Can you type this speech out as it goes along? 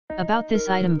About this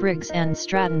item: Briggs &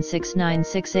 Stratton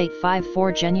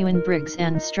 696854 genuine Briggs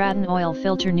 & Stratton oil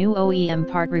filter, new OEM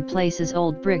part, replaces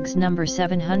old Briggs number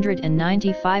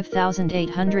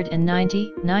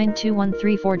 795890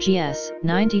 92134 GS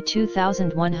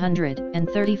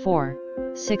 92134,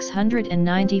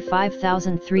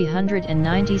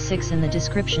 695,396 in the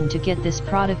description to get this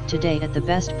product today at the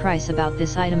best price. About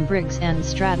this item: Briggs &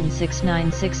 Stratton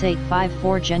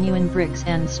 696854 genuine Briggs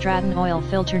 & Stratton oil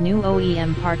filter, new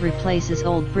OEM part, replaces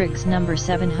old Briggs number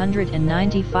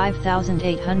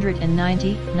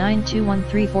 795890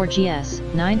 92134 GS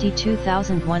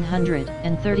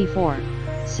 92134,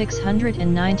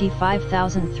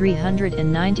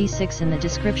 695,396 in the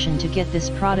description to get this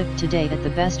product today at the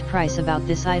best price. About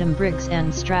this item: Briggs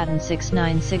 & Stratton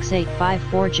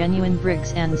 696854 genuine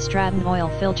Briggs & Stratton oil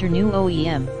filter, new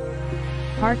OEM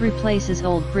part, replaces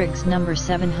old Briggs number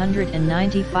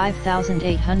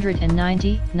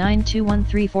 795890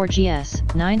 92134 GS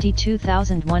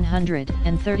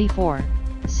 92134,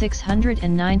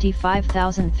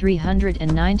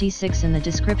 695,396 in the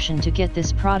description to get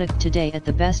this product today at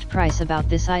the best price. About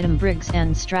this item: Briggs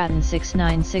 & Stratton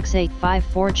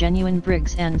 696854 genuine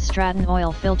Briggs & Stratton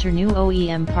oil filter, new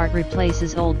OEM part,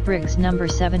 replaces old Briggs number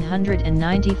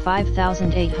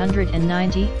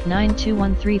 795890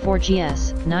 92134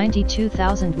 GS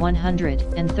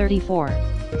 92134,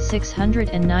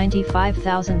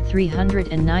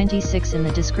 695,396 in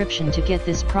the description to get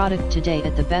this product today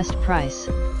at the best price.